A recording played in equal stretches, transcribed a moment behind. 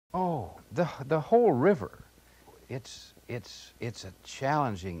Oh, the whole river. It's a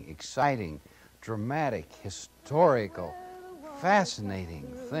challenging, exciting, dramatic, historical,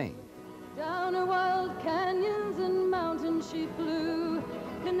 fascinating thing. Down her wild canyons and mountains she flew,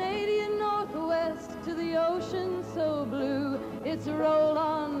 Canadian Northwest to the ocean so blue. It's a roll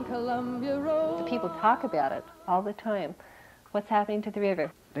on Columbia Roll. People talk about it all the time. What's happening to the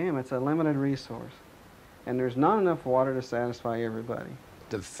river? Damn, it's a limited resource. And there's not enough water to satisfy everybody.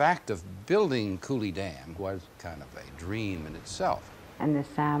 The fact of building Cooley Dam was kind of a dream in itself. And the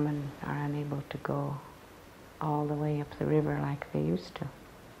salmon are unable to go all the way up the river like they used to.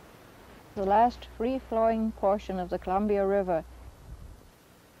 The last free-flowing portion of the Columbia River.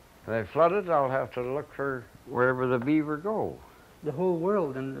 If they flood it, I'll have to look for wherever the beaver go. The whole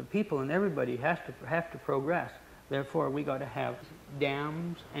world and the people and everybody have to progress. Therefore, we got to have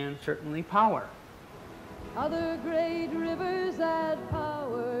dams and certainly power. Other great rivers add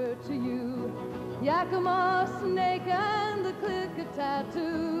power to you. Yakima, Snake, and the Klickitat,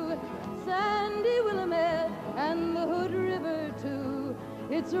 Sandy, Willamette, and the Hood River, too.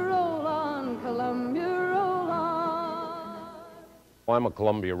 It's roll on, Columbia, roll on. I'm a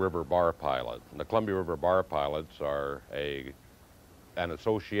Columbia River bar pilot. The Columbia River bar pilots are an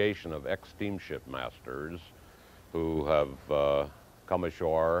association of ex-steamship masters who have come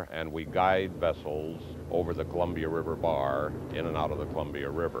ashore, and we guide vessels over the Columbia River bar in and out of the Columbia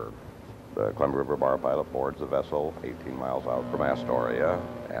River. The Columbia River bar pilot boards a vessel 18 miles out from Astoria,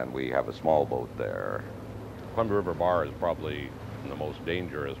 and we have a small boat there. Columbia River bar is probably the most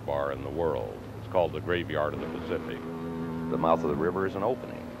dangerous bar in the world. It's called the graveyard of the Pacific. The mouth of the river is an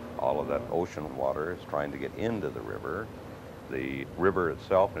opening. All of that ocean water is trying to get into the river. The river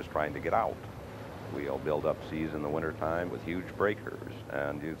itself is trying to get out. We'll build up seas in the wintertime with huge breakers,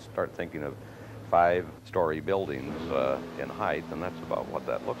 and you start thinking of 5-story buildings in height, and that's about what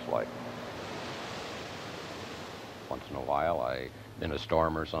that looks like. Once in a while, in a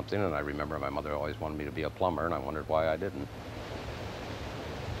storm or something, and I remember my mother always wanted me to be a plumber, and I wondered why I didn't.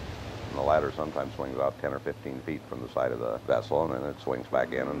 And the ladder sometimes swings out 10 or 15 feet from the side of the vessel, and then it swings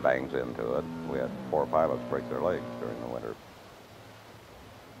back in and bangs into it. We had 4 pilots break their legs during the winter.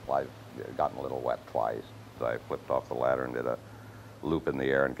 I've gotten a little wet twice. I flipped off the ladder and did a loop in the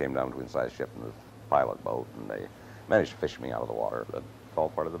air and came down between the side ship and the pilot boat, and they managed to fish me out of the water, but it's all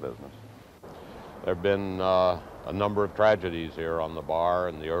part of the business. There have been a number of tragedies here on the bar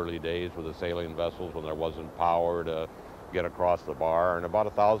in the early days with the sailing vessels when there wasn't power to get across the bar, and about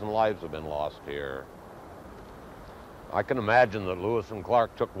 1,000 lives have been lost here. I can imagine that Lewis and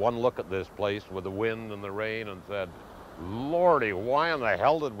Clark took one look at this place with the wind and the rain and said, "Lordy, why in the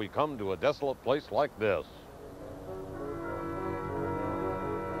hell did we come to a desolate place like this?"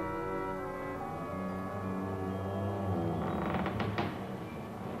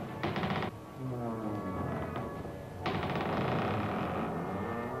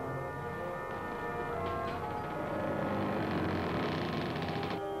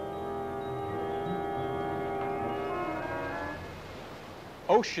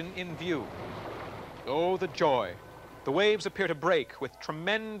 Ocean in view. Oh, the joy. The waves appear to break with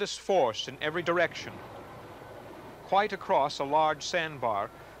tremendous force in every direction. Quite across a large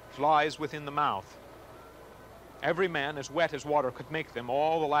sandbar lies within the mouth. Every man as wet as water could make them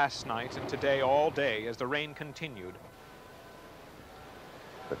all the last night and today all day as the rain continued.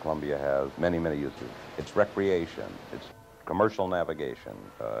 The Columbia has many, many uses. It's recreation, it's commercial navigation,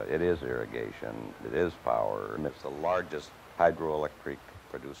 it is irrigation, it is power, and it's the largest hydroelectric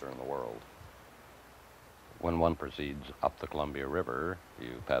producer in the world. When one proceeds up the Columbia River,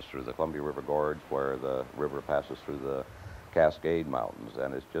 you pass through the Columbia River Gorge, where the river passes through the Cascade Mountains,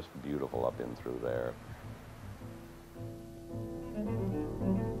 and it's just beautiful up in through there.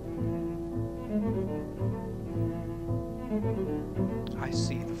 I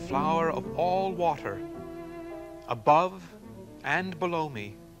see the flower of all water, above and below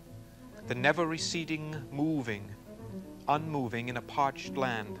me, the never-receding, moving, unmoving in a parched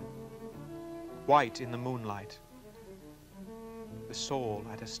land, white in the moonlight, the soul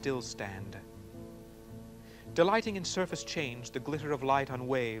at a still stand. Delighting in surface change, the glitter of light on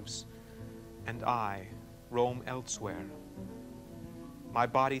waves, and I roam elsewhere. My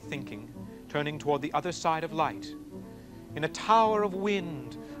body thinking, turning toward the other side of light. In a tower of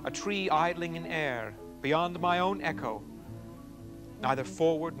wind, a tree idling in air, beyond my own echo, neither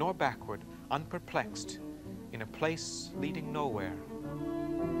forward nor backward, unperplexed, in a place leading nowhere.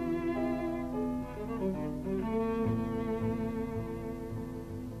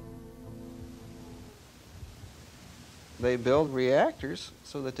 They build reactors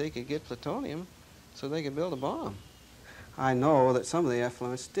so that they could get plutonium so they could build a bomb. I know that some of the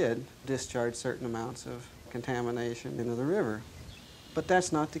effluents did discharge certain amounts of contamination into the river, but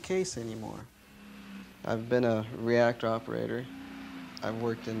that's not the case anymore. I've been a reactor operator. I've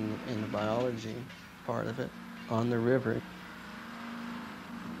worked in the biology part of it on the river.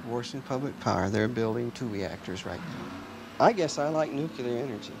 Washington Public Power, they're building 2 reactors right now. I guess I like nuclear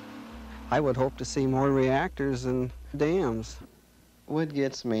energy. I would hope to see more reactors and dams. What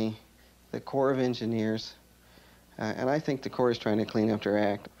gets me, the Corps of Engineers, and I think the Corps is trying to clean up their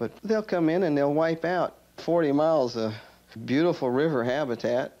act, but they'll come in and they'll wipe out 40 miles of beautiful river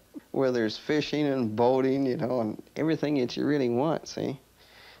habitat where there's fishing and boating, you know, and everything that you really want, see?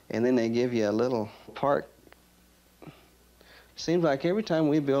 And then they give you a little park. Seems like every time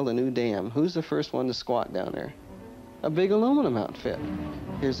we build a new dam, who's the first one to squat down there? A big aluminum outfit.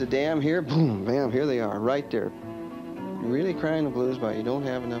 Here's the dam here, boom, bam, here they are, right there. You're really crying the blues about you don't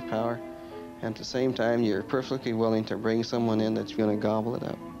have enough power, and at the same time, you're perfectly willing to bring someone in that's going to gobble it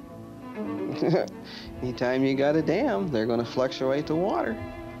up. Anytime you got a dam, they're going to fluctuate the water.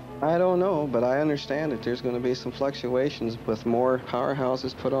 I don't know, but I understand that there's going to be some fluctuations with more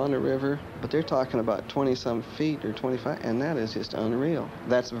powerhouses put on the river, but they're talking about 20-some feet or 25, and that is just unreal.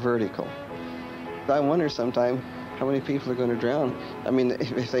 That's vertical. I wonder sometime how many people are going to drown. I mean,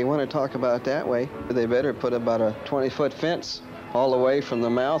 if they want to talk about it that way, they better put about a 20-foot fence all the way from the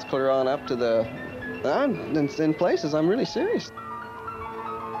mouth clear on up to the... in places, I'm really serious.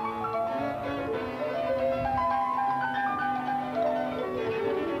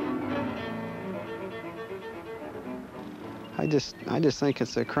 I just think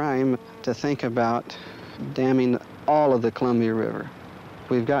it's a crime to think about damming all of the Columbia River.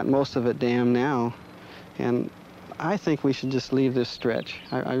 We've got most of it dammed now, and I think we should just leave this stretch.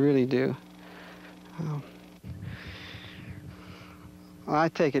 I really do. Well, I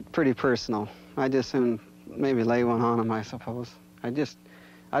take it pretty personal. I just maybe lay one on them, I suppose. I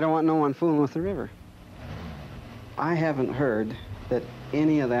don't want no one fooling with the river. I haven't heard that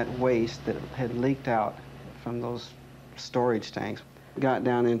any of that waste that had leaked out from those storage tanks got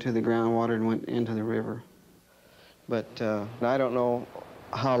down into the groundwater and went into the river. But I don't know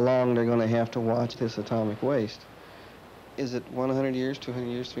how long they're going to have to watch this atomic waste. Is it 100 years, 200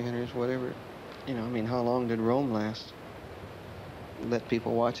 years, 300 years, whatever? You know, I mean, how long did Rome last? Let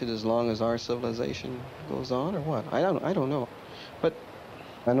people watch it as long as our civilization goes on, or what? I don't know. But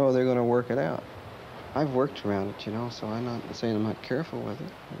I know they're going to work it out. I've worked around it, you know, so I'm not saying I'm not careful with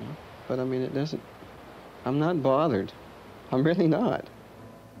it, you know. But I mean, it doesn't... I'm not bothered. I'm really not.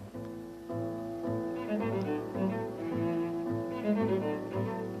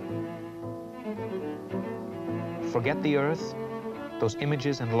 Forget the earth, those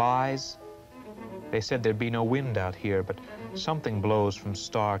images and lies. They said there'd be no wind out here, but something blows from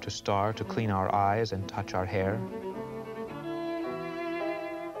star to clean our eyes and touch our hair.